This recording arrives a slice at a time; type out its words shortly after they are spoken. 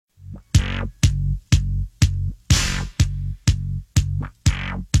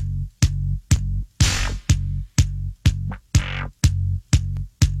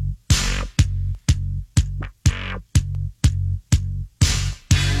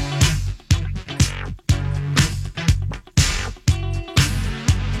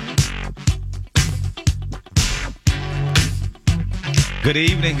Good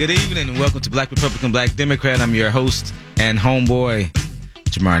evening, and welcome to Black Republican, Black Democrat. I'm your host and homeboy,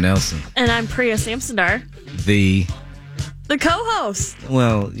 Jamar Nelson. And I'm Priya Samsondar. The co-host.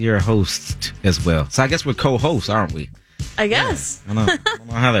 Well, you're a host as well. So I guess we're co-hosts, aren't we? I guess. Yeah, I don't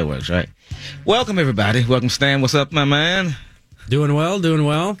know how that works, right? Welcome, everybody. Welcome, Stan. What's up, my man? Doing well.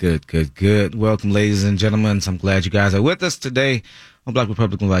 Good. Welcome, ladies and gentlemen. I'm glad you guys are with us today on Black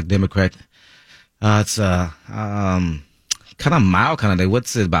Republican, Black Democrat. It's kind of mild kind of day.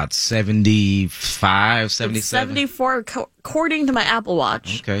 What's it, about 75, 77? It's 74 according to my Apple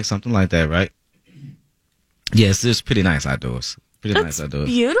Watch. Okay, something like that, right? Yes, it's pretty nice outdoors. It's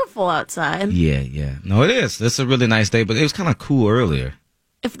beautiful outside. Yeah. No, it is. It's a really nice day, but it was kind of cool earlier.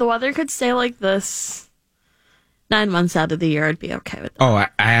 If the weather could stay like this 9 months out of the year, I'd be okay with that. Oh,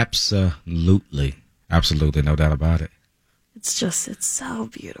 absolutely. Absolutely, no doubt about it. It's so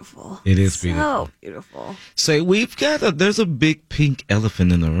beautiful. It is beautiful. So beautiful. So there's a big pink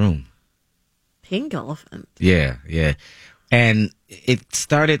elephant in the room. Pink elephant? Yeah. And it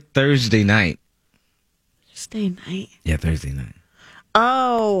started Thursday night. Thursday night? Yeah, Thursday night.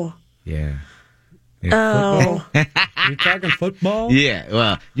 Oh. Yeah. Oh. You're talking football?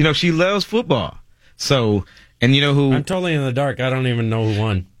 Yeah, well, she loves football. So, and you know who? I'm totally in the dark. I don't even know who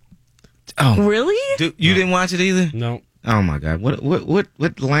won. Oh. Really? You didn't watch it either? No. Oh my God!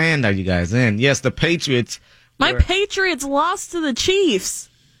 What land are you guys in? Yes, the Patriots. My Patriots lost to the Chiefs.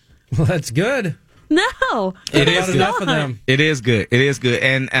 Well, that's good. No, it is good. Enough of them. It is good.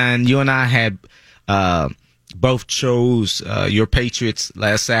 And you and I had both chose your Patriots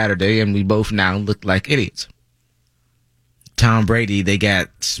last Saturday, and we both now look like idiots. Tom Brady, they got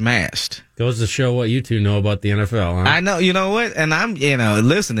smashed. Goes to show what you two know about the NFL, huh? I know, you know what? And I'm,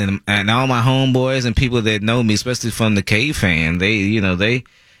 listening, and all my homeboys and people that know me, especially from the Cave fan, they usually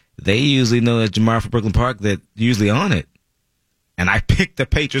know that Jamar from Brooklyn Park that usually on it. And I picked the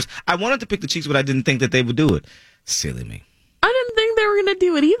Patriots. I wanted to pick the Chiefs, but I didn't think that they would do it. Silly me. I didn't think they were going to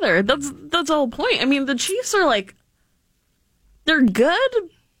do it either. That's the whole point. I mean, the Chiefs are they're good,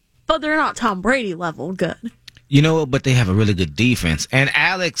 but they're not Tom Brady level good. You know, but they have a really good defense. And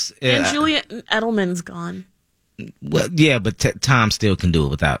Alex... and Julian Edelman's gone. Well, yeah, but Tom still can do it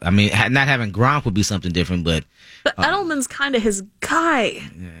without... I mean, not having Gronk would be something different, but... But Edelman's kind of his guy.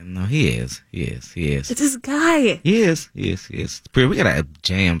 Yeah, no, he is. It's his guy. He is. We got a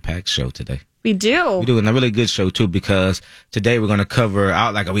jam-packed show today. We do. We do, and a really good show, too, because today we're going to cover,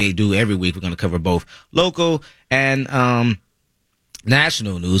 out like we do every week, we're going to cover both local and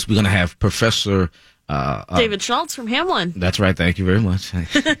national news. We're going to have Professor... David Schultz from Hamlin. That's right. Thank you very much.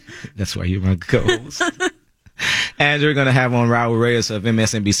 That's why you're my co-host. And we're going to have on Raul Reyes of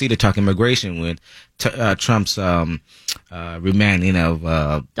MSNBC to talk immigration with Trump's remanding of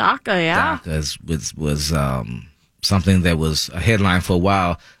DACA. Yeah, DACA was something that was a headline for a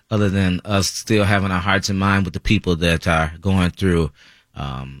while. Other than us still having our hearts and mind with the people that are going through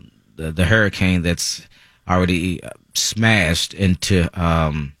the hurricane that's already smashed into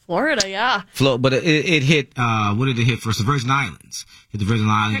Florida, yeah. But it hit. What did it hit first? The Virgin Islands. Hit the Virgin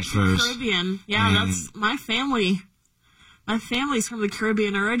Islands first. Caribbean. Yeah, that's my family. My family's from the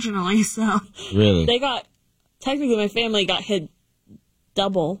Caribbean originally, so really technically my family got hit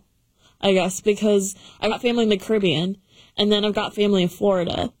double, I guess, because I got family in the Caribbean and then I've got family in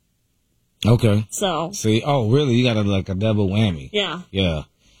Florida. Okay. So see, oh really? You got a double whammy. Yeah. Yeah.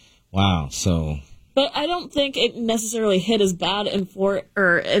 Wow. So. But I don't think it necessarily hit as bad in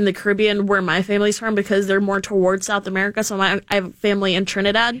the Caribbean where my family's from because they're more towards South America. So I have family in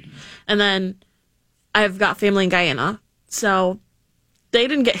Trinidad, and then I've got family in Guyana. So they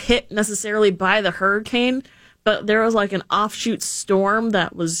didn't get hit necessarily by the hurricane, but there was an offshoot storm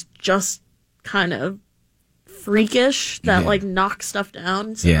that was just kind of freakish that knocked stuff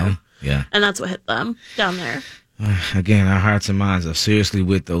down. So. Yeah. And that's what hit them down there. Again, our hearts and minds are seriously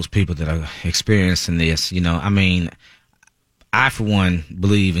with those people that are experiencing this. I mean, I, for one,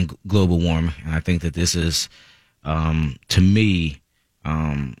 believe in global warming, and I think that this is, to me,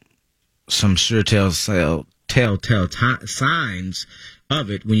 some sure telltale signs of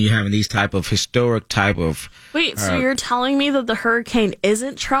it when you're having these type of historic type of... Wait, so you're telling me that the hurricane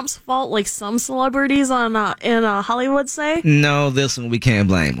isn't Trump's fault like some celebrities in Hollywood say? No, this one we can't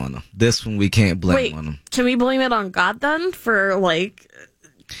blame on them. On them. Can we blame it on God then for it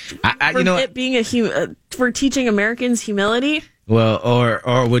being for teaching Americans humility? Well,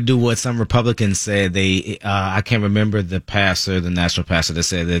 or would do what some Republicans said. I can't remember the national pastor that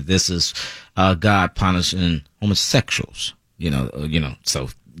said that this is God punishing homosexuals. So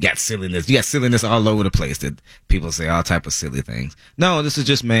you got silliness all over the place that people say all type of silly things. No, this is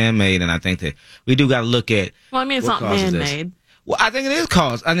just man-made, and I think that we do got to look at... Well, I mean, it's not man-made. Well, I think it is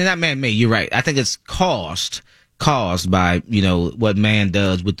caused. I mean, not man-made. You're right. I think it's caused by, you know, what man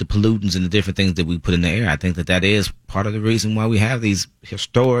does with the pollutants and the different things that we put in the air. I think that is part of the reason why we have these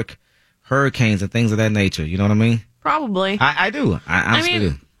historic hurricanes and things of that nature. You know what I mean? Probably. I do. I honestly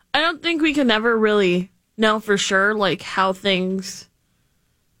do. I don't think we can ever really know for sure, like, how things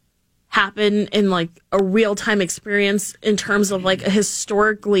happen in, like, a real-time experience in terms of, like, a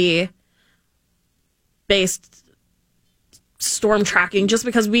historically based storm tracking, just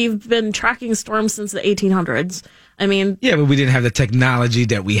because we've been tracking storms since the 1800s. I mean... Yeah, but we didn't have the technology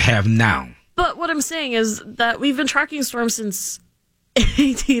that we have now. But what I'm saying is that we've been tracking storms since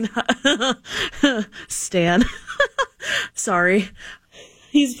 1800... Stan. Sorry.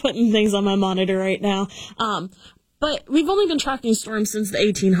 He's putting things on my monitor right now. But we've only been tracking storms since the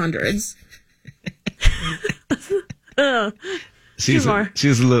 1800s. She's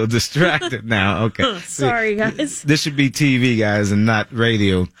a little distracted now. Okay. Sorry, guys. This should be TV, guys, and not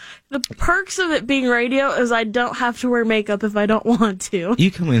radio. The perks of it being radio is I don't have to wear makeup if I don't want to.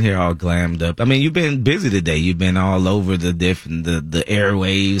 You come in here all glammed up. I mean, you've been busy today. You've been all over the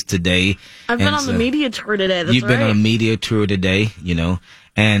airwaves today. I've been on the media tour today. You've been on a media tour today, you know.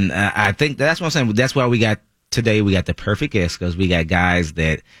 And I think that's what I'm saying. That's why we got the perfect guest, because we got guys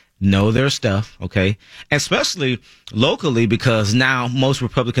that know their stuff, okay? Especially locally, because now most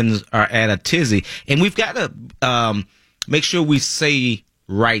Republicans are at a tizzy, and we've got to make sure we say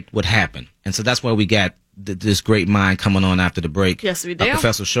right what happened. And so that's why we got this great mind coming on after the break. Yes, we do.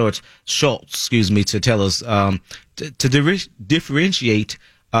 Professor Schultz, to tell us to differentiate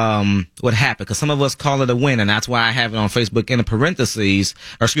what happened, because some of us call it a win, and that's why I have it on Facebook in the parentheses,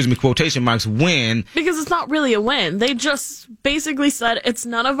 quotation marks, win. Because it's not really a win. They just basically said it's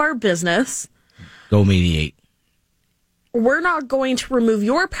none of our business. Go mediate. We're not going to remove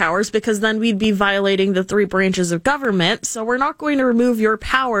your powers, because then we'd be violating the 3 branches of government. So we're not going to remove your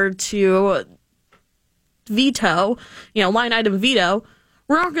power to veto, line item veto.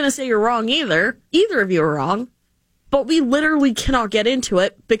 We're not going to say you're wrong either. Either of you are wrong. But we literally cannot get into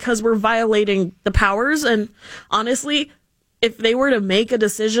it because we're violating the powers. And honestly, if they were to make a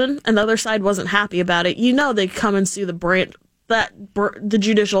decision and the other side wasn't happy about it, they'd come and sue the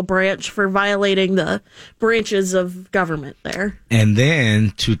judicial branch for violating the branches of government there. And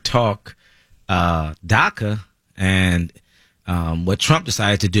then to talk DACA and what Trump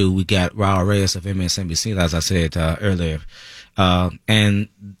decided to do, we got Raul Reyes of MSNBC, as I said earlier. And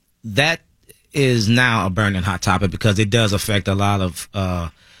that is now a burning hot topic because it does affect a lot of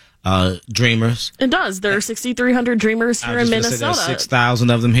dreamers. It does. There are 6,300 dreamers here in Minnesota.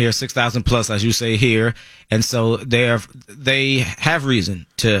 6,000 of them here, 6,000 plus, as you say here, and so they have reason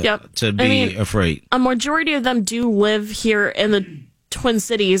to be afraid. A majority of them do live here in the Twin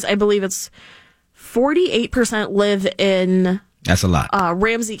Cities. I believe it's 48% live in. That's a lot.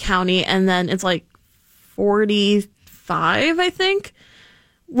 Ramsey County, and then it's like 45, I think,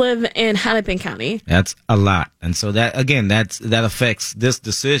 live in Hennepin County. That's a lot. And so that affects, this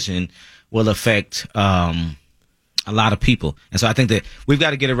decision will affect a lot of people. And so I think that we've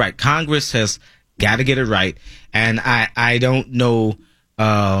got to get it right. Congress has got to get it right. And I don't know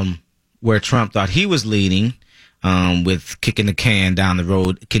where Trump thought he was leading with kicking the can down the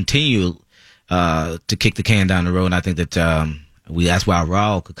road, continue to kick the can down the road. And I think that that's why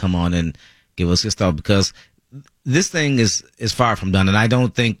Raul could come on and give us his thought, because this thing is far from done, and I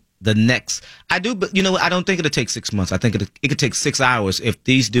don't think but I don't think it'll take 6 months. I think it could take 6 hours if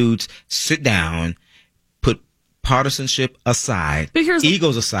these dudes sit down, put partisanship aside,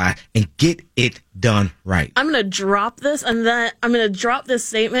 egos aside, and get it done right. I'm going to drop this, and then I'm going to drop this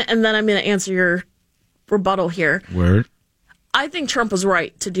statement, and then I'm going to answer your rebuttal here. Word. I think Trump was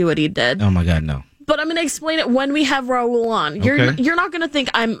right to do what he did. Oh my God, no. But I'm going to explain it when we have Raul on. You're not going to think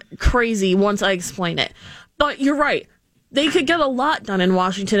I'm crazy once I explain it. But you're right. They could get a lot done in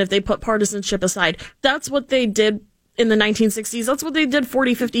Washington if they put partisanship aside. That's what they did in the 1960s. That's what they did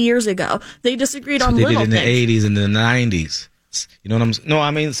 40, 50 years ago. They disagreed on little things. They did in the 80s and the 90s. You know what I'm saying? No, I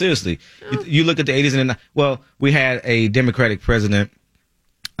mean, seriously. Yeah. You look at the 80s and the 90s. Well, we had a Democratic president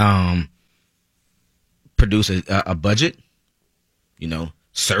produce a budget,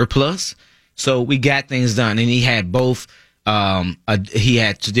 surplus. So we got things done. And he had both, he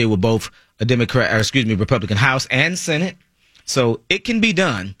had to deal with both Republican House and Senate. So it can be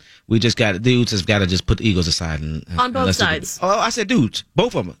done. We just dudes have got to just put the egos aside. On both sides. I said dudes.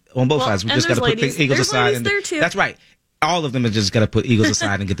 Both of them. On both sides. We just got to put the egos aside. There too. That's right. All of them have just got to put egos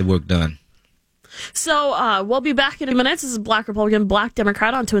aside and get the work done. So we'll be back in a minute. This is Black Republican, Black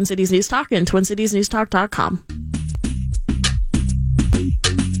Democrat on Twin Cities News Talk and TwinCitiesNewsTalk.com.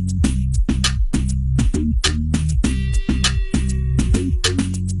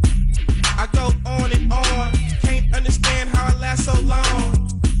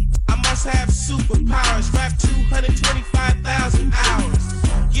 superpowers. Rap 225,000 hours.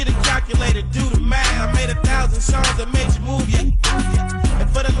 Get a calculator, do the math. I made 1,000 songs that made you move your. And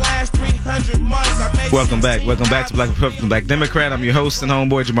for the last 300 months, I made. Welcome back to Black Republican, Black Democrat. I'm your host and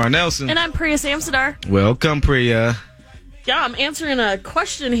homeboy Jamar Nelson. And I'm Priya Samsadar. Welcome, Priya. Yeah, I'm answering a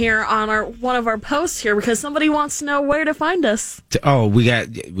question here on one of our posts here because somebody wants to know where to find us. We got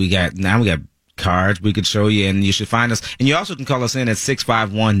cards we could show you, and you should find us. And you also can call us in at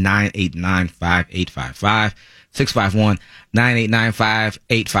 651-989-5855.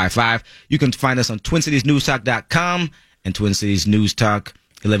 651-989-5855. You can find us on TwinCitiesNewsTalk.com and Twin Cities News Talk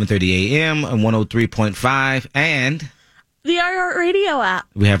 11:30 a.m. on 103.5 and the iHeartRadio app.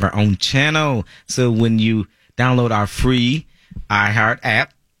 We have our own channel. So when you download our free iHeart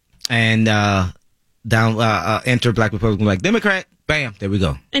app and enter Black Republican, Black Democrat, bam, there we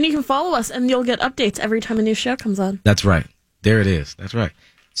go. And you can follow us, and you'll get updates every time a new show comes on. That's right. There it is. That's right.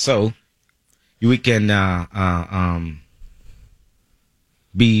 So we can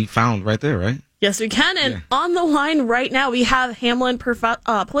be found right there, right? Yes, we can. And on the line right now, we have Hamlin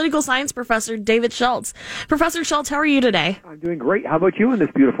political science professor David Schultz. Professor Schultz, how are you today? I'm doing great. How about you on this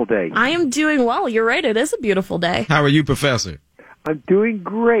beautiful day? I am doing well. You're right. It is a beautiful day. How are you, Professor? I'm doing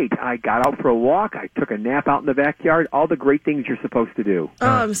great. I got out for a walk. I took a nap out in the backyard. All the great things you're supposed to do. Oh,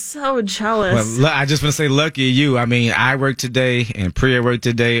 I'm so jealous. Well, I just want to say lucky you. I mean, I worked today and Priya worked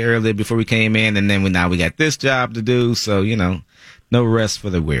today earlier before we came in, and then now we got this job to do. So, no rest for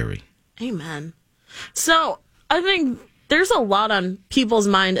the weary. Amen. So I think there's a lot on people's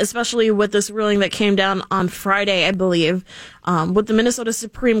mind, especially with this ruling that came down on Friday, I believe, with the Minnesota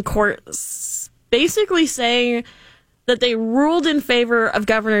Supreme Court basically saying that they ruled in favor of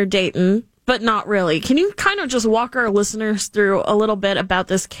Governor Dayton, but not really. Can you kind of just walk our listeners through a little bit about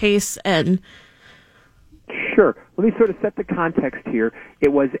this case? And Sure. Let me sort of set the context here.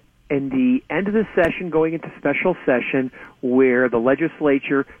 It was in the end of the session, going into special session, where the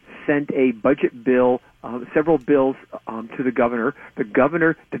legislature sent a budget bill, several bills to the governor. The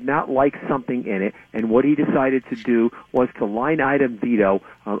governor did not like something in it, and what he decided to do was to line item veto.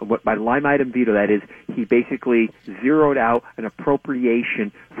 By line item veto, that is, he basically zeroed out an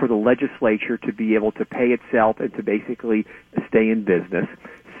appropriation for the legislature to be able to pay itself and to basically stay in business.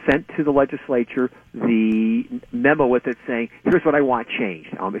 Sent to the legislature the memo with it saying, here's what I want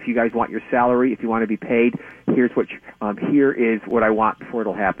changed. If you guys want your salary, if you want to be paid, here is what I want before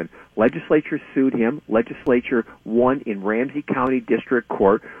it'll happen. Legislature sued him. Legislature won in Ramsey County District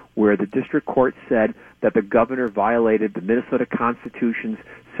Court, where the district court said that the governor violated the Minnesota Constitution's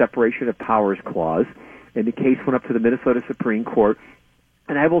separation of powers clause. And the case went up to the Minnesota Supreme Court.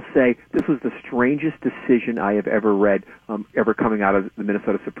 And I will say this was the strangest decision I have ever read, ever coming out of the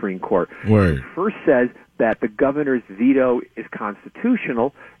Minnesota Supreme Court. Word. It first says that the governor's veto is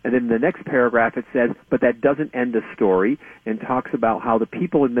constitutional, and then in the next paragraph it says, but that doesn't end the story, and talks about how the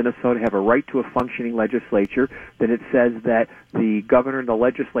people in Minnesota have a right to a functioning legislature. Then it says that the governor and the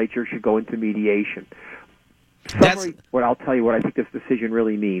legislature should go into mediation. Summary, what I'll tell you, what I think this decision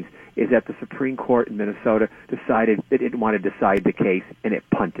really means is that the Supreme Court in Minnesota decided it didn't want to decide the case, and it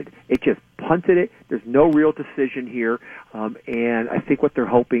punted. It just punted it. There's no real decision here, and I think what they're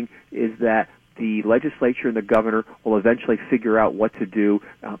hoping is that the legislature and the governor will eventually figure out what to do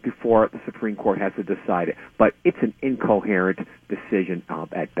before the Supreme Court has to decide it. But it's an incoherent decision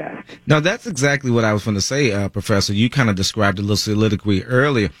at best. Now, that's exactly what I was going to say, Professor. You kind of described a little soliloquy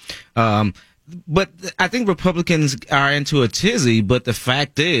earlier. But I think Republicans are into a tizzy, but the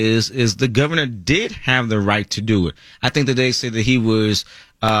fact is the governor did have the right to do it. I think that they say that he was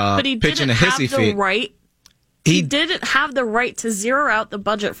but he pitching didn't a hissy have the fit. right. He didn't have the right to zero out the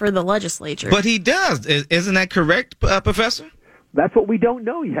budget for the legislature. But he does. Isn't that correct, Professor? That's what we don't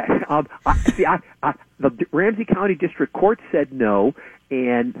know yet. The Ramsey County District Court said no,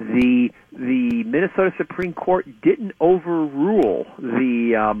 and the Minnesota Supreme Court didn't overrule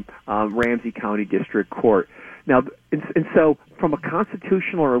the Ramsey County District Court. Now, and so from a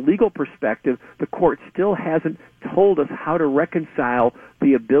constitutional or a legal perspective, the court still hasn't told us how to reconcile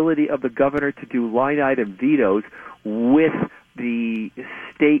the ability of the governor to do line-item vetoes with the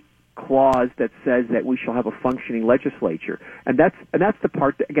state clause that says that we shall have a functioning legislature, and that's the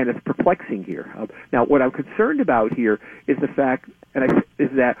part that, again, it's perplexing here. Now, what I'm concerned about here is the fact,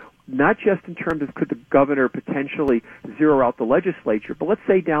 is that not just in terms of could the governor potentially zero out the legislature, but let's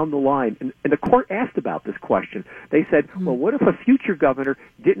say down the line, and the court asked about this question. They said, well, what if a future governor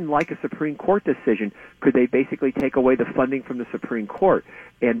didn't like a Supreme Court decision? Could they basically take away the funding from the Supreme Court?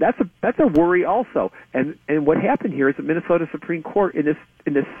 And that's a worry also. And what happened here is the Minnesota Supreme Court in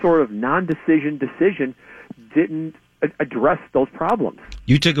this sort of non-decision decision didn't address those problems.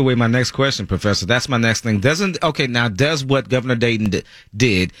 You took away my next question, Professor. That's my next thing. Does what Governor Dayton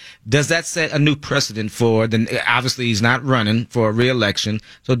did, does that set a new precedent for obviously he's not running for a re-election,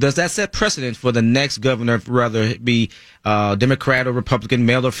 so does that set precedent for the next governor, whether it be Democrat or Republican,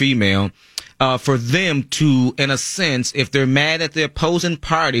 male or female, for them to, in a sense, if they're mad at the opposing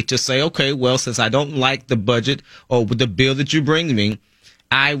party, to say, okay, well, since I don't like the budget or the bill that you bring me,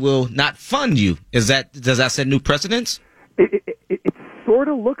 I will not fund you. Does that set new precedents? It sort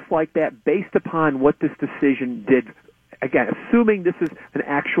of looks like that based upon what this decision did. Again, assuming this is an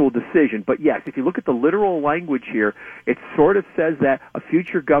actual decision. But yes, if you look at the literal language here, it sort of says that a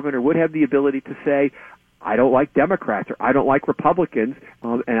future governor would have the ability to say, I don't like Democrats or I don't like Republicans,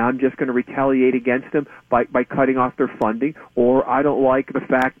 and I'm just going to retaliate against them by cutting off their funding, or I don't like the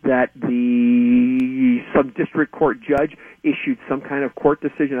fact that some district court judge issued some kind of court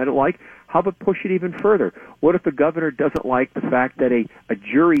decision I don't like. How about push it even further? What if the governor doesn't like the fact that a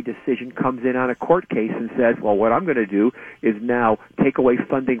jury decision comes in on a court case and says, well, what I'm going to do is now take away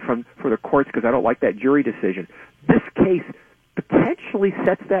funding for the courts because I don't like that jury decision. This case potentially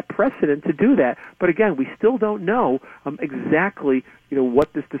sets that precedent to do that, but again, we still don't know exactly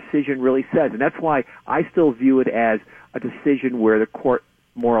what this decision really says, and that's why I still view it as a decision where the court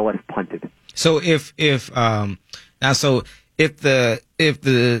more or less punted. So if the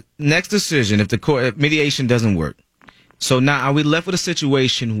next decision, if mediation doesn't work, so now are we left with a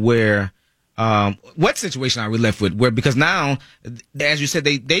situation where what situation are we left with? Because now, as you said,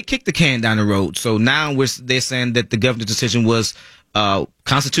 they kicked the can down the road. So now they're saying that the governor's decision was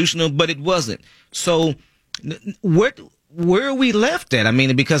constitutional, but it wasn't. So where are we left at? I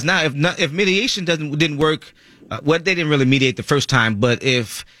mean, because now if mediation didn't work, they didn't really mediate the first time, but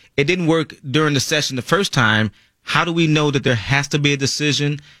if it didn't work during the session the first time, how do we know that there has to be a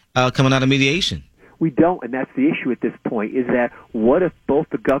decision coming out of mediation? We don't, and that's the issue at this point, is that what if both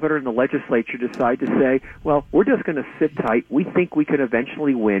the governor and the legislature decide to say, well, we're just going to sit tight. We think we can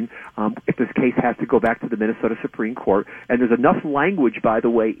eventually win if this case has to go back to the Minnesota Supreme Court. And there's enough language, by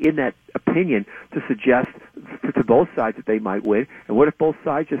the way, in that opinion to suggest to both sides that they might win. And what if both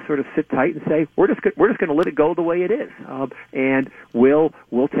sides just sort of sit tight and say, we're just going to let it go the way it is, and we'll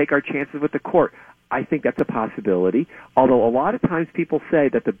take our chances with the court? I think that's a possibility, although a lot of times people say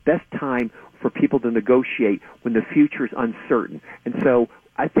that the best time for people to negotiate when the future is uncertain. And so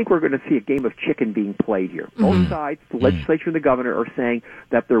I think we're going to see a game of chicken being played here. Both sides, the legislature and the governor, are saying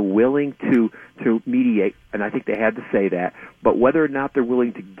that they're willing to mediate, and I think they had to say that. But whether or not they're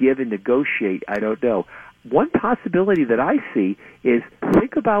willing to give and negotiate, I don't know. One possibility that I see is,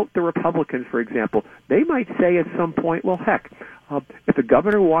 think about the Republicans, for example. They might say at some point, well, heck, if the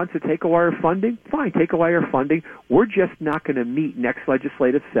governor wants to take away our funding, fine, take away our funding. We're just not going to meet next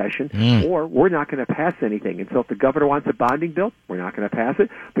legislative session, or we're not going to pass anything. And so if the governor wants a bonding bill, we're not going to pass it.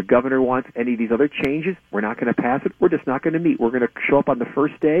 The governor wants any of these other changes, we're not going to pass it. We're just not going to meet. We're going to show up on the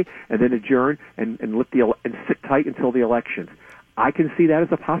first day and then adjourn and sit tight until the elections. I can see that as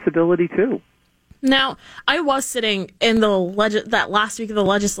a possibility, too. Now, I was sitting in that last week of the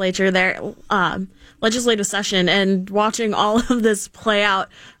legislature there, legislative session, and watching all of this play out.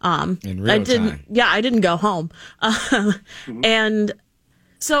 In real time. Yeah, I didn't go home. And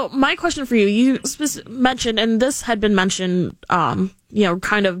so my question for you, you mentioned, and this had been mentioned,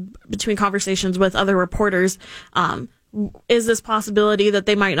 kind of between conversations with other reporters, is this possibility that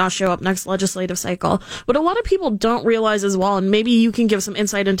they might not show up next legislative cycle. What a lot of people don't realize as well, and maybe you can give some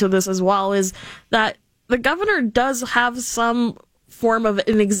insight into this as well, is that the governor does have some form of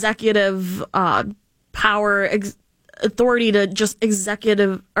an executive power, authority to just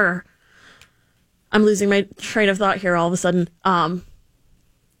executive, or I'm losing my train of thought here all of a sudden.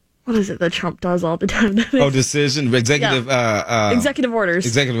 What is it that Trump does all the time? Decision, executive, executive orders.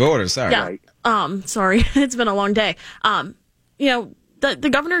 Executive orders, sorry. Yeah. Right. Sorry, it's been a long day. The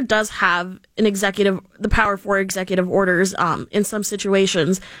governor does have the power for executive orders, in some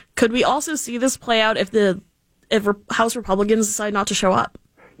situations. Could we also see this play out if House Republicans decide not to show up?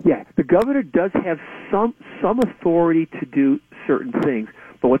 Yeah, the governor does have some authority to do certain things.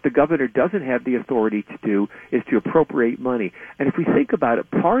 But what the governor doesn't have the authority to do is to appropriate money. And if we think about it,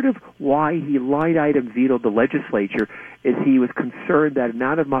 part of why he line item vetoed the legislature is he was concerned that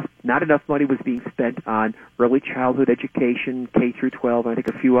not enough money was being spent on early childhood education, K through 12, and I think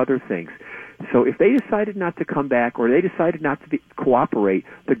a few other things. So if they decided not to come back, or they decided not to cooperate,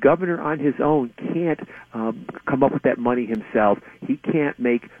 the governor on his own can't come up with that money himself. He can't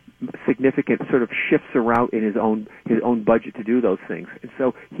make significant sort of shifts around in his own budget to do those things. And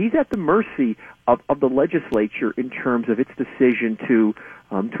so he's at the mercy of the legislature in terms of its decision to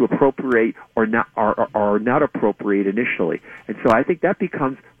appropriate or not appropriate initially. And so I think that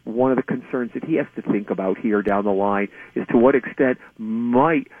becomes one of the concerns that he has to think about here down the line, is to what extent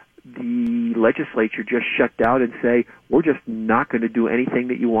might the legislature just shut down and say, we're just not going to do anything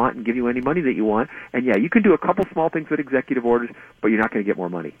that you want and give you any money that you want. And yeah, you can do a couple small things with executive orders, but you're not going to get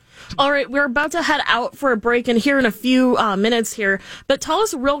more money. All right, we're about to head out for a break and here in a few minutes here, but tell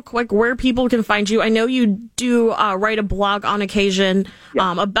us real quick where people can find you. I know you do write a blog on occasion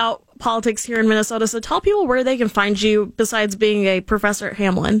about politics here in Minnesota, so tell people where they can find you besides being a professor at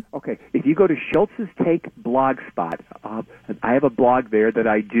Hamlin. Okay, if you go to Schultz's Take Blogspot, I have a blog there that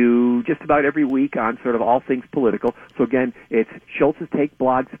I do just about every week on sort of all things political. So again, it's Schultz's Take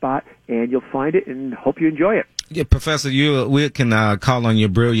Blogspot, and you'll find it, and hope you enjoy it. Yeah, Professor, we can call on your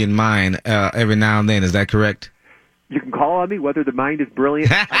brilliant mind every now and then. Is that correct? You can call on me. Whether the mind is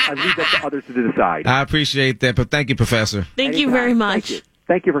brilliant, I leave that to others to decide. I appreciate that, but thank you, Professor. Thank you very much.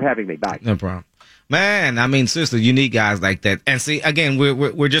 Thank you for having me. Bye. No problem. Man, I mean, seriously, you need guys like that. And see, again,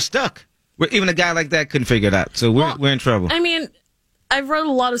 we're just stuck. Even a guy like that couldn't figure it out. So we're in trouble. I mean, I've read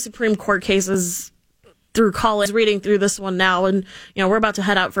a lot of Supreme Court cases through college, reading through this one now, and we're about to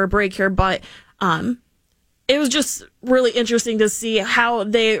head out for a break here, but it was just really interesting to see how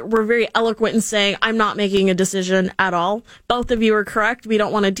they were very eloquent in saying, I'm not making a decision at all. Both of you are correct. We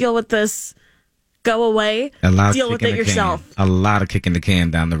don't want to deal with this. Go away. Deal with it yourself. A lot of kicking the can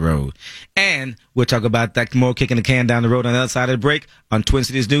down the road. And we'll talk about that more kicking the can down the road on the other side of the break on Twin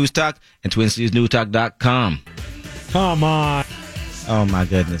Cities News Talk and TwinCitiesNewsTalk.com. Come on. Oh, my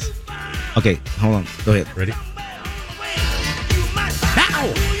goodness. Okay, hold on. Go ahead. Ready?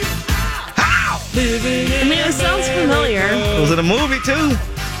 How? I mean, it sounds familiar. Was it a movie, too?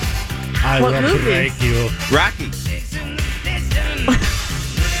 What movie? Break you. Rocky.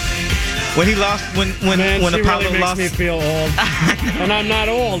 When he lost, when Apollo really lost, makes me feel old, and I'm not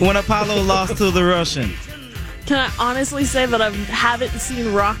old. When Apollo lost to the Russian. Can I honestly say that I haven't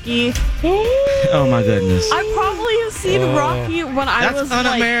seen Rocky? Oh my goodness! I probably have seen Rocky when I was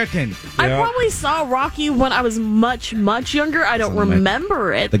un-American. I probably saw Rocky when I was much, much younger. I don't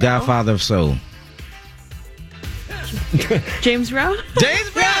remember it. The Godfather of Soul. James Brown. James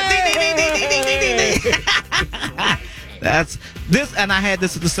Brown. Ding, ding, ding, ding, ding, ding, ding, ding. That's this, and I had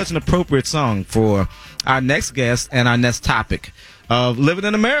this is such an appropriate song for our next guest and our next topic of living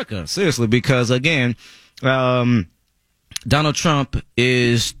in America. Seriously, because again, Donald Trump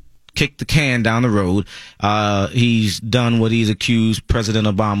is kicked the can down the road. He's done what he's accused President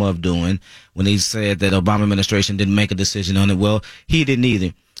Obama of doing when he said that Obama administration didn't make a decision on it. Well, he didn't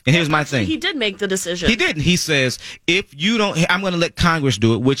either. And here's my thing. He did make the decision. He didn't. He says, if you don't, I'm going to let Congress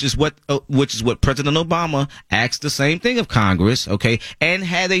do it, which is what President Obama asked the same thing of Congress, okay, and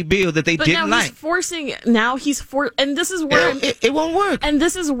had a bill that they didn't like. And this is where it won't work. And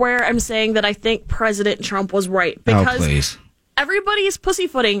this is where I'm saying that I think President Trump was right, because everybody is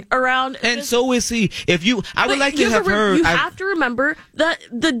pussyfooting around, and so is he. I would like to have heard. You have to remember that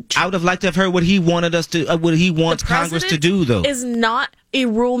I would have liked to have heard what he wanted us to, what he wants Congress to do, though. Is not a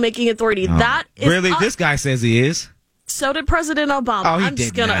rule-making authority. Oh. That is really. This guy says he is. So did President Obama. Oh,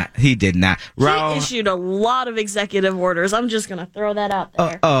 he did not. He issued a lot of executive orders. I'm just gonna throw that out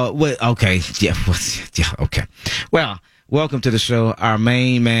there. Okay. Yeah. Okay. Well. Welcome to the show, our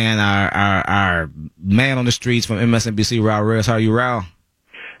main man, our man on the streets from MSNBC, Raul Reyes. How are you, Raul?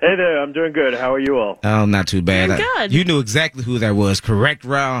 Hey there, I'm doing good. How are you all? Oh, not too bad. Doing good. You knew exactly who that was, correct,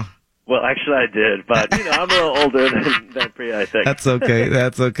 Raul? Well, actually, I did, but I'm a little older than Priya, I think. That's okay.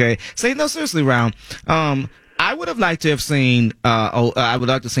 That's okay. Say no, seriously, Raul. I would have liked to have seen. I would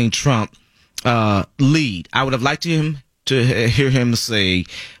like to have seen Trump lead. I would have liked to hear him say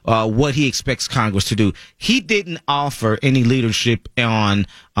what he expects Congress to do. He didn't offer any leadership on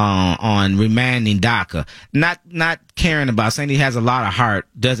remanding DACA. Not caring about, saying he has a lot of heart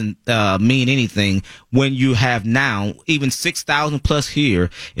doesn't mean anything when you have now even 6,000 plus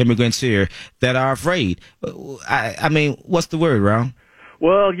immigrants here that are afraid. I mean, what's the word, Raul?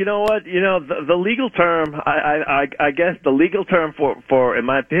 Well, you know what? The legal term, I guess the legal term for, in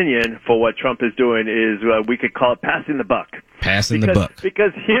my opinion, for what Trump is doing is we could call it passing the buck. The buck.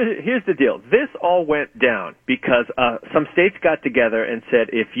 Because here's the deal. This all went down because some states got together and said,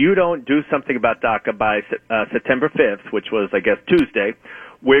 if you don't do something about DACA by September 5th, which was, I guess, Tuesday,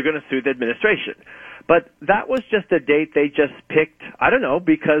 we're going to sue the administration. But that was just a date they just picked, I don't know,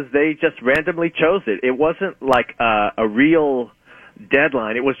 because they just randomly chose it. It wasn't like a real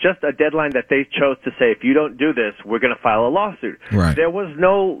deadline. It was just a deadline that they chose to say, if you don't do this, we're going to file a lawsuit. Right. There was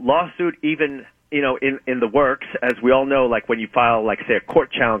no lawsuit even, in the works. As we all know, like when you file, like, say, a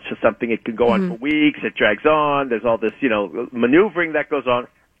court challenge to something, it can go on for weeks. It drags on. There's all this, maneuvering that goes on.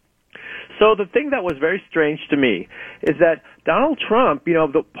 So the thing that was very strange to me is that Donald Trump,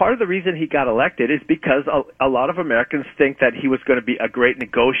 part of the reason he got elected is because a lot of Americans think that he was going to be a great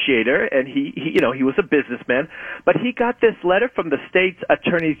negotiator, and he was a businessman. But he got this letter from the state's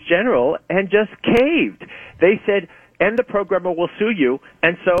attorneys general and just caved. They said, "And the programmer will sue you,"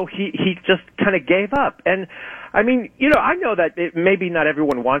 and so he just kind of gave up. And I mean, I know that maybe not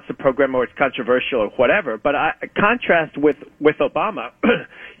everyone wants the program or it's controversial or whatever, but contrast with Obama,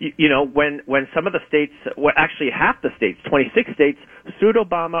 when some of the states, well, actually half the states, 26 states, sued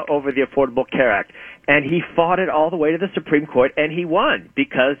Obama over the Affordable Care Act, and he fought it all the way to the Supreme Court, and he won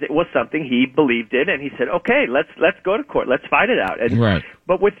because it was something he believed in, and he said, "Okay, let's go to court, let's fight it out." And, right.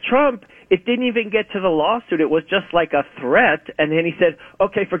 But with Trump, it didn't even get to the lawsuit; it was just like a threat, and then he said,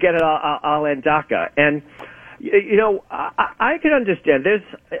 "Okay, forget it, I'll end DACA." And I can understand. There's,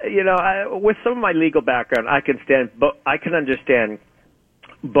 with some of my legal background, I can understand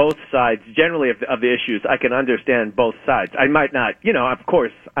both sides. Generally, of the issues, I can understand both sides. I might not, of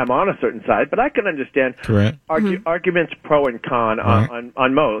course, I'm on a certain side, but I can understand arguments pro and con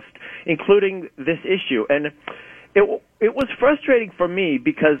on most, including this issue. And it was frustrating for me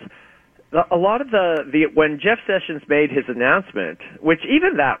because a lot of when Jeff Sessions made his announcement, which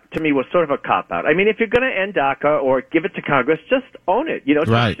even that to me was sort of a cop-out. I mean, if you're going to end DACA or give it to Congress, just own it.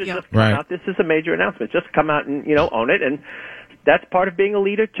 Right. Just come out. This is a major announcement. Just come out and own it. And that's part of being a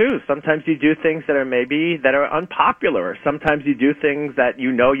leader too. Sometimes you do things that are unpopular. Sometimes you do things that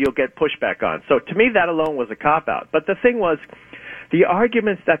you'll get pushback on. So to me, that alone was a cop-out. But the thing was, the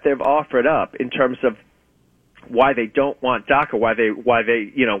arguments that they've offered up in terms of why they don't want DACA, why they're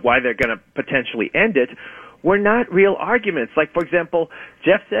going to potentially end it, were not real arguments. Like, for example,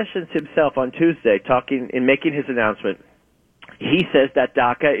 Jeff Sessions himself on Tuesday, making his announcement, he says that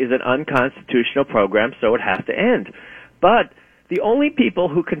DACA is an unconstitutional program, so it has to end. But the only people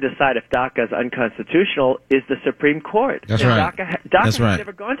who can decide if DACA is unconstitutional is the Supreme Court. That's right. DACA has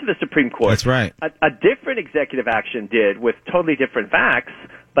never gone to the Supreme Court. That's right. A different executive action did with totally different facts,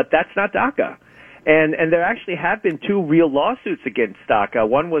 but that's not DACA. And there actually have been two real lawsuits against DACA.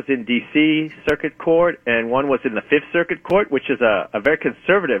 One was in D.C. Circuit Court, and one was in the Fifth Circuit Court, which is a very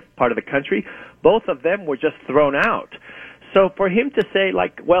conservative part of the country. Both of them were just thrown out. So for him to say,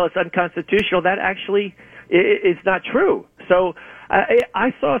 well, it's unconstitutional, that actually is not true. So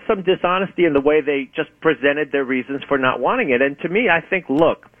I saw some dishonesty in the way they just presented their reasons for not wanting it. And to me, I think,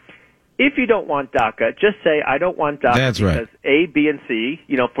 look, if you don't want DACA, just say, I don't want DACA because A, B, and C,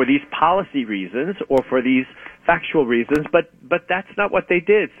 for these policy reasons or for these factual reasons, but that's not what they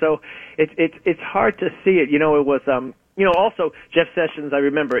did. So it's hard to see it. It was, also Jeff Sessions, I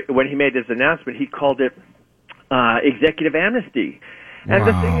remember when he made his announcement, he called it executive amnesty. And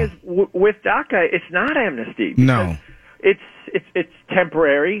the thing is, with DACA, it's not amnesty. No. It's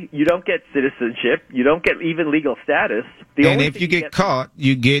temporary. You don't get citizenship. You don't get even legal status. And if you get caught,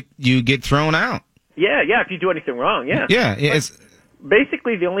 you get thrown out. Yeah. If you do anything wrong, yeah. Yeah. It's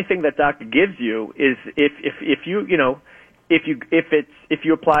basically the only thing that DACA gives you is if you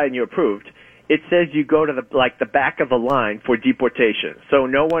apply and you're approved, it says you go to the back of the line for deportation. So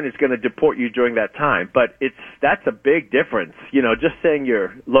no one is going to deport you during that time. But that's a big difference. Just saying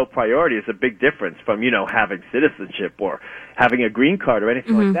you're low priority is a big difference from, having citizenship or having a green card or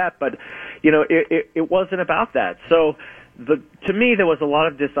anything like that. But, it wasn't about that. So to me, there was a lot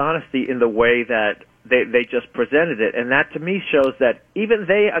of dishonesty in the way that they just presented it. And that to me shows that even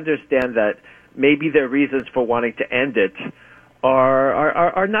they understand that maybe their reasons for wanting to end it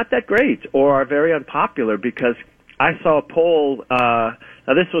are not that great or are very unpopular, because I saw a poll, now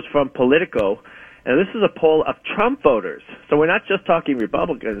this was from Politico, and this is a poll of Trump voters. So we're not just talking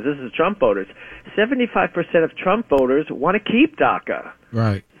Republicans, this is Trump voters. 75% of Trump voters want to keep DACA.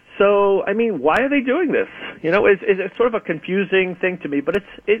 right. So, I mean, why are they doing this? It's sort of a confusing thing to me, but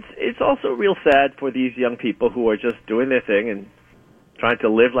it's also real sad for these young people who are just doing their thing and trying to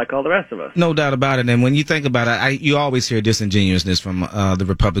live like all the rest of us. No doubt about it. And when you think about it, you always hear disingenuousness from the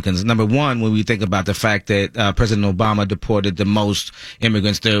Republicans. Number one, when we think about the fact that President Obama deported the most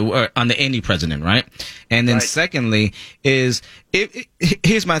immigrants under any president, right? And then secondly is,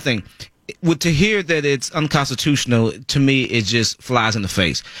 here's my thing. To hear that it's unconstitutional, to me, it just flies in the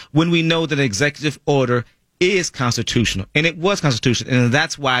face. When we know that an executive order is constitutional, and it was constitutional, and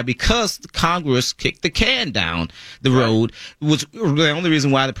that's why, because Congress kicked the can down the road, was the only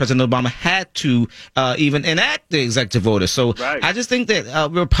reason why the President Obama had to even enact the executive order. So I just think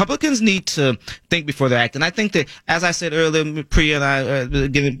that Republicans need to think before they act, and I think that, as I said earlier, Priya and I,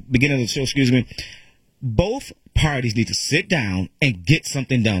 beginning of the show, excuse me, both parties need to sit down and get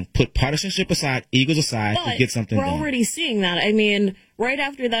something done. Put partisanship aside, egos aside, and get something done. We're already seeing that. I mean, right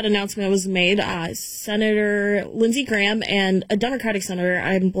after that announcement was made, Senator Lindsey Graham and a Democratic senator,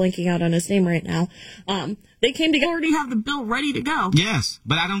 I'm blanking out on his name right now, they came together, already have the bill ready to go. Yes,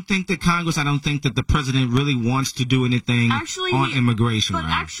 but I don't think that the president really wants to do anything on immigration. But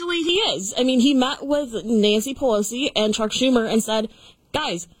actually he is. I mean, he met with Nancy Pelosi and Chuck Schumer and said,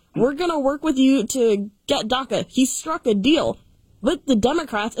 guys, we're going to work with you to get DACA. He struck a deal with the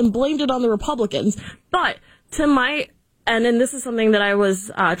Democrats and blamed it on the Republicans. But to my end, and this is something that I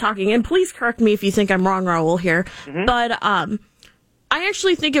was talking, and please correct me if you think I'm wrong, Raul, here, but I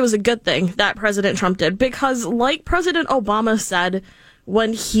actually think it was a good thing that President Trump did, because like President Obama said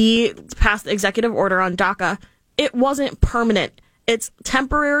when he passed the executive order on DACA, it wasn't permanent. It's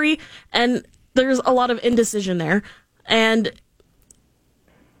temporary, and there's a lot of indecision there. And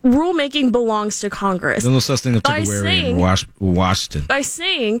rulemaking belongs to Congress. There's no such thing as temporary in Washington. By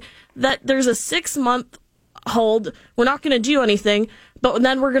saying that there's a 6-month hold, we're not going to do anything, but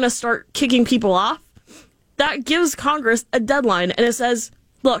then we're going to start kicking people off, that gives Congress a deadline, and it says,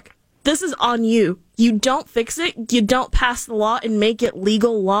 look, this is on you. You don't fix it, you don't pass the law and make it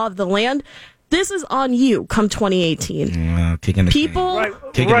legal law of the land. This is on you come 2018. Kicking the people.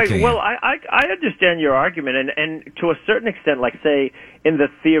 Can. Right. Well, I understand your argument, and to a certain extent, like, say, in the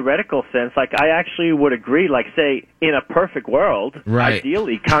theoretical sense, like, I actually would agree, like, say, in a perfect world,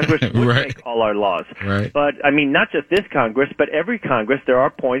 ideally, Congress would make all our laws. Right. But, I mean, not just this Congress, but every Congress, there are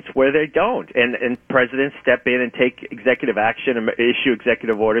points where they don't. And presidents step in and take executive action and issue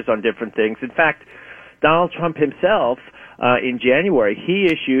executive orders on different things. In fact, Donald Trump himself, in January, he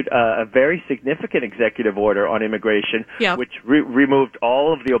issued a very significant executive order on immigration, which removed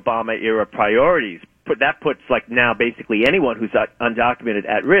all of the Obama-era priorities. That puts, like, now basically anyone who's undocumented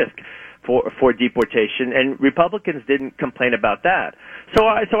at risk for deportation, and Republicans didn't complain about that. So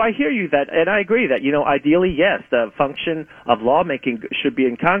I hear you that, and I agree that, you know, ideally, yes, the function of lawmaking should be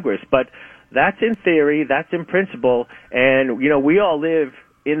in Congress, but that's in theory, that's in principle, and, you know, we all live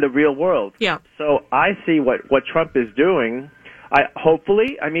in the real world. Yeah. So I see what Trump is doing. I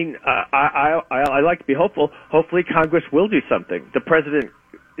like to be hopeful. Hopefully Congress will do something. The president,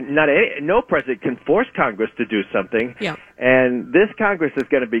 no president can force Congress to do something. Yeah. And this Congress is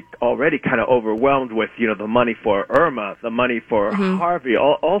going to be already kind of overwhelmed with, you know, the money for Irma, the money for Harvey,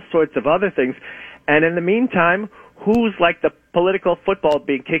 all sorts of other things. And in the meantime, who's like the political football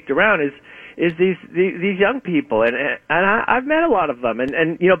being kicked around is these young people, and I've met a lot of them,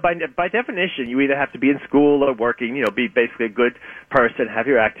 and you know, by definition, you either have to be in school or working, you know, be basically a good person, have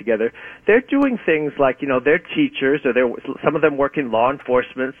your act together. They're doing things like, you know, they're teachers, or some of them work in law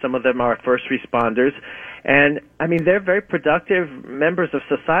enforcement, some of them are first responders, and I mean, they're very productive members of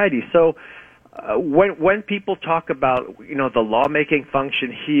society. So when people talk about, you know, the lawmaking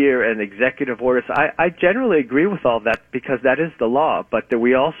function here and executive orders, I generally agree with all that, because that is the law. But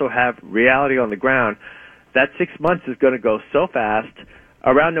we also have reality on the ground. That 6 months is going to go so fast.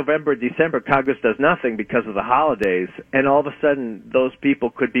 Around November, December, Congress does nothing because of the holidays, and all of a sudden, those people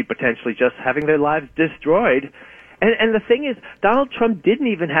could be potentially just having their lives destroyed. And the thing is, Donald Trump didn't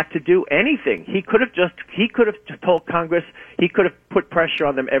even have to do anything. He could have told Congress, he could have put pressure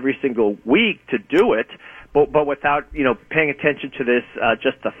on them every single week to do it, but without, you know, paying attention to this,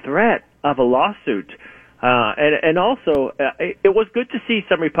 just the threat of a lawsuit. And also, it was good to see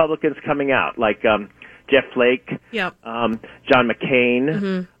some Republicans coming out, like Jeff Flake, John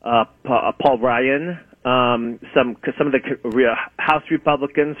McCain, Paul Ryan, some of the House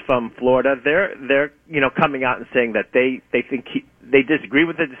Republicans from Florida. They're you know, coming out and saying that they think they disagree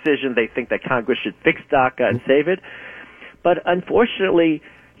with the decision. They think that Congress should fix DACA and save it. But unfortunately,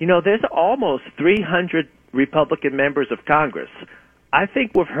 you know, there's almost 300 Republican members of Congress. I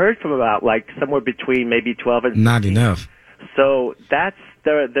think we've heard from about, like, somewhere between maybe 12 and 16. Not enough. So that's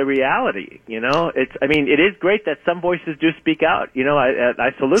the reality, you know. I mean, it is great that some voices do speak out. You know,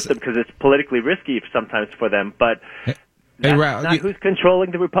 I salute them, because it's politically risky sometimes for them. But that's not who's controlling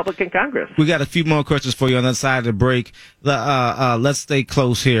the Republican Congress. We got a few more questions for you on that side of the break. Let's stay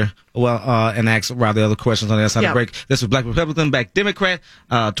close here. Well, and ask rather other questions on the other side of the break. This is Black Republican, Black Democrat,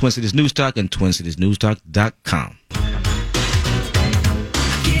 Twin Cities News Talk, and TwinCitiesNewsTalk.com.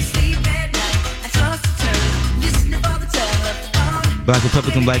 Black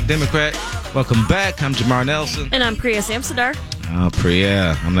Republican, Black Democrat. Welcome back. I'm Jamar Nelson. And I'm Priya Samsadar. Oh,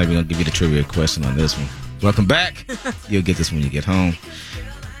 Priya. I'm not even going to give you the trivia question on this one. Welcome back. You'll get this when you get home.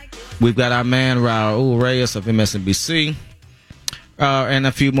 We've got our man, Raul Reyes of MSNBC. And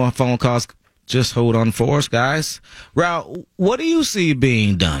a few more phone calls. Just hold on for us, guys. Raul, what do you see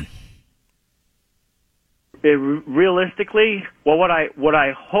being done? Realistically, well, what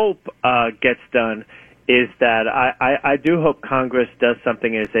I hope gets done is that I do hope Congress does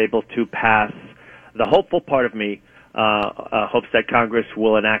something and is able to pass. The hopeful part of me hopes that Congress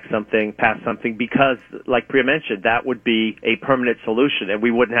will enact something, pass something, because, like Priya mentioned, that would be a permanent solution, and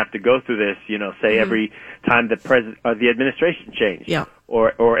we wouldn't have to go through this, say every time the president or the administration changed,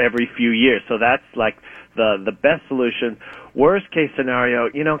 or every few years. So that's like the best solution. Worst case scenario,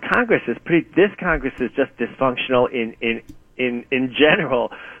 Congress is this Congress is just dysfunctional in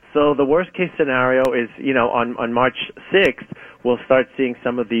general. So the worst case scenario is, on March 6th, we'll start seeing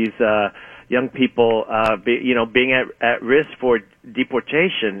some of these young people, being at risk for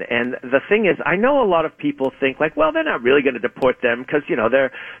deportation. And the thing is, I know a lot of people think like, well, they're not really going to deport them because,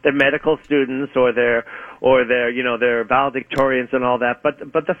 they're medical students or they're valedictorians and all that. But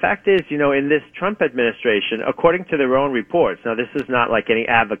the fact is, in this Trump administration, according to their own reports, now this is not like any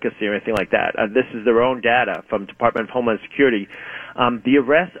advocacy or anything like that. This is their own data from Department of Homeland Security. The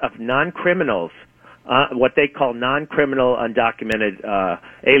arrest of non-criminals, what they call non-criminal undocumented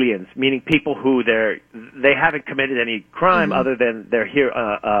aliens, meaning people who they haven't committed any crime other than they're here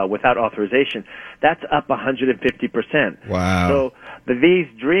without authorization. That's up 150%. Wow. So these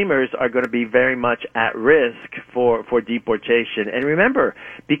dreamers are going to be very much at risk for deportation. And remember,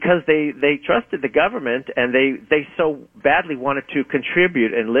 because they trusted the government and they so badly wanted to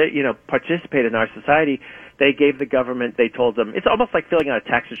contribute and participate in our society, they gave the government, they told them, it's almost like filling out a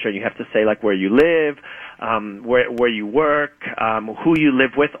tax return. You have to say like where you live, where you work, who you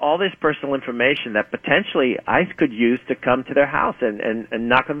live with, all this personal information that potentially ICE could use to come to their house and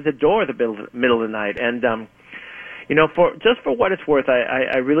knock on the door in the middle of the night. And, for what it's worth,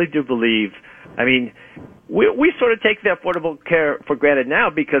 I really do believe, we sort of take the Affordable Care for granted now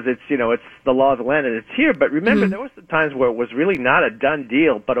because it's the law of the land and it's here. But remember, there was some times where it was really not a done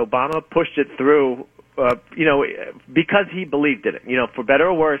deal, but Obama pushed it through. Because he believed in it. For better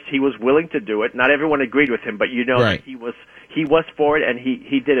or worse, he was willing to do it. Not everyone agreed with him, but right. he was for it and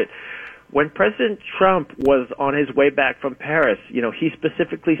he did it. When President Trump was on his way back from Paris, he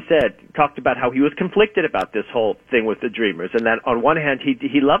specifically talked about how he was conflicted about this whole thing with the Dreamers, and that on one hand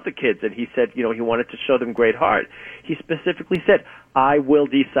he loved the kids and he said, he wanted to show them great heart. He specifically said, I will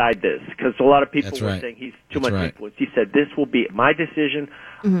decide this, because a lot of people were saying he's too much influence. He said, this will be my decision.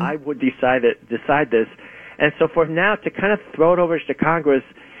 I would decide this. And so for now to kind of throw it over to Congress,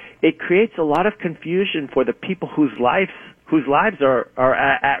 it creates a lot of confusion for the people whose lives are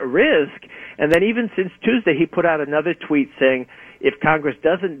at risk. And then even since Tuesday, he put out another tweet saying, if Congress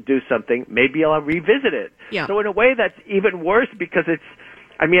doesn't do something, maybe I'll revisit it. Yeah. So in a way, that's even worse because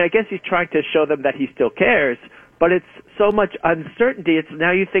I guess he's trying to show them that he still cares, but it's so much uncertainty. It's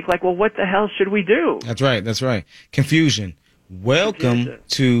now you think like, well, what the hell should we do? That's right. Confusion. Welcome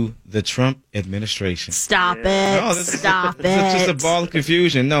to the Trump administration. Stop it. No, Stop it. It's just a ball of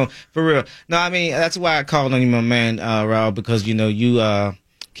confusion. No, for real. No, that's why I called on you, my man, Raul, because, you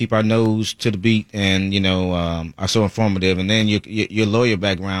keep our nose to the beat and, are so informative. And then your lawyer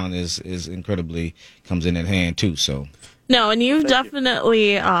background is incredibly comes in at hand, too. So. No, and you've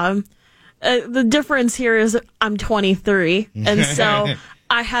definitely, the difference here is I'm 23. And so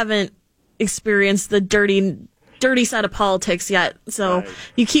I haven't experienced the dirty side of politics yet, so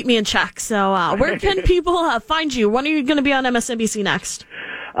you keep me in check. So where can people find you? When are you going to be on MSNBC next?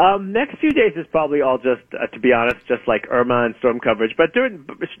 Next few days is probably all just, to be honest, just like Irma and storm coverage. But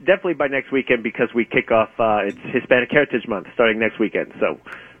definitely by next weekend because we kick off, it's Hispanic Heritage Month starting next weekend. So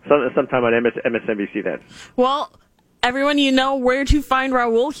sometime on MSNBC then. Well, everyone, where to find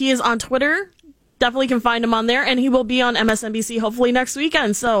Raul. He is on Twitter. Definitely can find him on there, and he will be on MSNBC hopefully next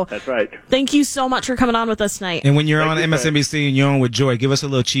weekend. So that's right. Thank you so much for coming on with us tonight. And when you're on MSNBC and you're on with Joy, give us a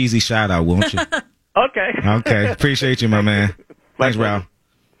little cheesy shout out, won't you? Okay. Appreciate you, my man. Thanks, Rob.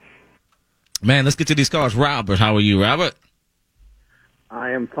 Man, let's get to these calls. Robert, how are you, Robert?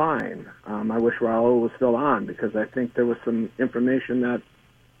 I am fine. I wish Raul was still on because I think there was some information that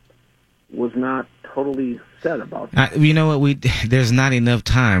was not totally said about that. You know what? There's not enough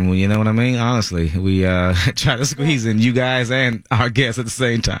time. You know what I mean? Honestly, we try to squeeze in you guys and our guests at the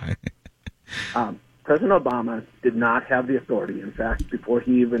same time. President Obama did not have the authority. In fact, before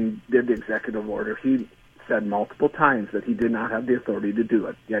he even did the executive order, he said multiple times that he did not have the authority to do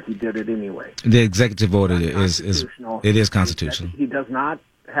it, yet he did it anyway. The executive order is constitutional. He does not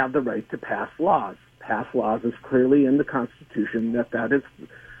have the right to pass laws. Pass laws is clearly in the Constitution that is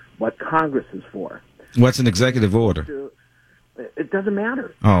what Congress is for. What's an executive order? It doesn't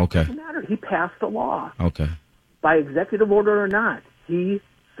matter. Oh, okay. It doesn't matter. He passed a law. Okay. By executive order or not, he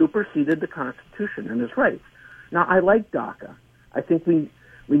superseded the Constitution and his rights. Now, I like DACA. I think we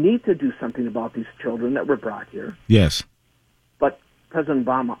need to do something about these children that were brought here. Yes. But President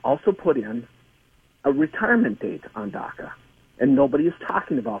Obama also put in a retirement date on DACA, and nobody is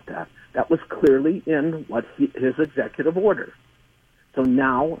talking about that. That was clearly in his executive order. So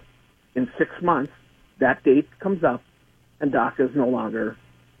now, in 6 months, that date comes up, and DACA is no longer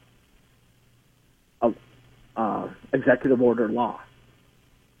a executive order law.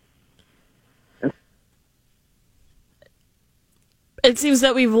 It seems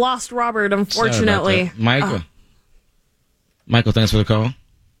that we've lost Robert, unfortunately. Michael. Michael, thanks for the call.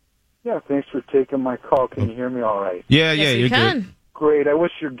 Yeah, thanks for taking my call. Can you hear me all right? Yeah, Yes, you're you can. good. Great. I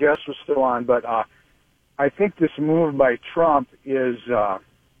wish your guest was still on, but I think this move by Trump is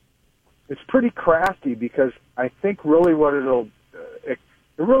it's pretty crafty, because I think really what it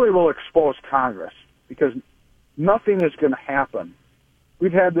really will expose Congress, because nothing is going to happen.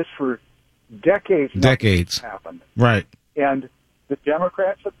 We've had this for decades. Decades. Nothing's happened. Right. And the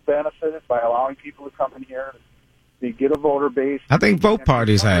Democrats have benefited by allowing people to come in here. They get a voter base. I think both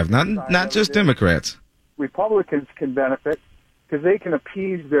parties have, not just Democrats. Republicans can benefit because they can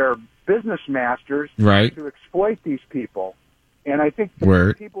appease their business masters Right. to exploit these people. And I think the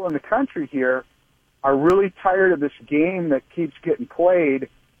Word. people in the country here are really tired of this game that keeps getting played,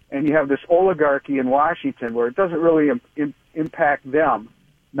 and you have this oligarchy in Washington where it doesn't really impact them.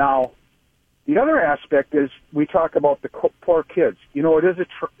 Now, the other aspect is we talk about the poor kids. You know, it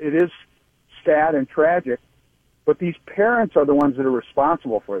is sad and tragic, but these parents are the ones that are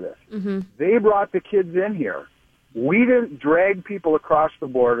responsible for this. Mm-hmm. They brought the kids in here. We didn't drag people across the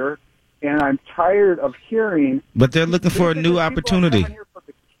border, and I'm tired of hearing. But they're looking for a new opportunity. Here for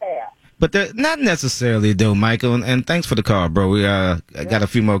the cash. But they're not necessarily, though, Michael. And thanks for the call, bro. We got a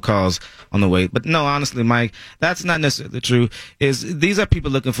few more calls on the way. But no, honestly, Mike, that's not necessarily true. These are people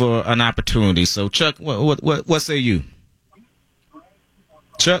looking for an opportunity. So, Chuck, what say you?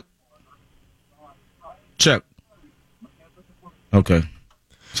 Chuck? Okay.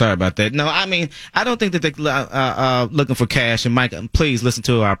 Sorry about that. No, I mean, I don't think that they're looking for cash. And Mike, please listen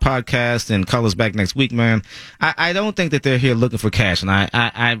to our podcast and call us back next week, man. I don't think that they're here looking for cash. And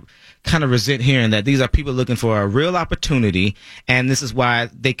I kind of resent hearing that. These are people looking for a real opportunity, and this is why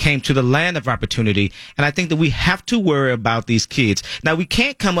they came to the land of opportunity. And I think that we have to worry about these kids. Now, we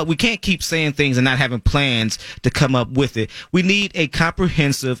can't keep saying things and not having plans to come up with it. We need a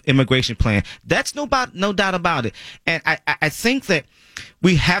comprehensive immigration plan. That's no doubt about it. And I think that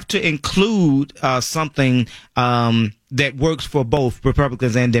we have to include something that works for both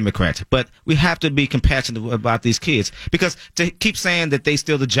Republicans and Democrats. But we have to be compassionate about these kids, because to keep saying that they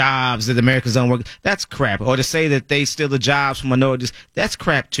steal the jobs, that Americans don't work, that's crap. Or to say that they steal the jobs from minorities, that's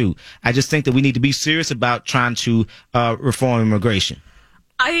crap too. I just think that we need to be serious about trying to reform immigration.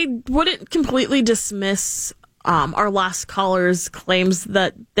 I wouldn't completely dismiss our last caller's claims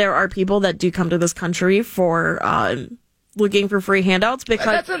that there are people that do come to this country for looking for free handouts,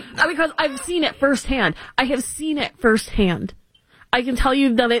 because I've seen it firsthand. I have seen it firsthand. I can tell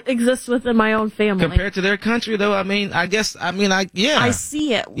you that it exists within my own family. Compared to their country, though, I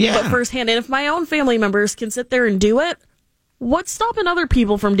see it but firsthand. And if my own family members can sit there and do it, what's stopping other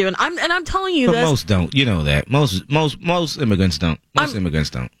people from doing? I'm telling you but this. Most don't. You know that. Most immigrants don't. Immigrants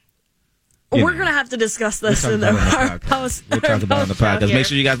don't. We're going to have to discuss this in our post. We'll talk about it on the podcast. Here. Make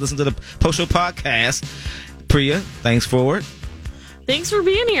sure you guys listen to the post-show podcast. Priya, thanks for it. Thanks for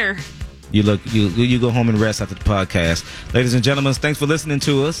being here. You go home and rest after the podcast. Ladies and gentlemen, thanks for listening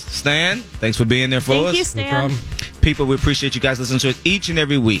to us. Stan, thanks for being there for us. Thank you, Stan. No problem. People, we appreciate you guys listening to us each and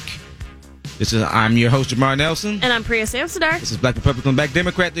every week. I'm your host, Jamar Nelson. And I'm Priya Samsonar. This is Black Republican, Black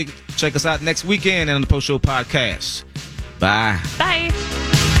Democrat. Check us out next weekend on the post-show podcast. Bye. Bye.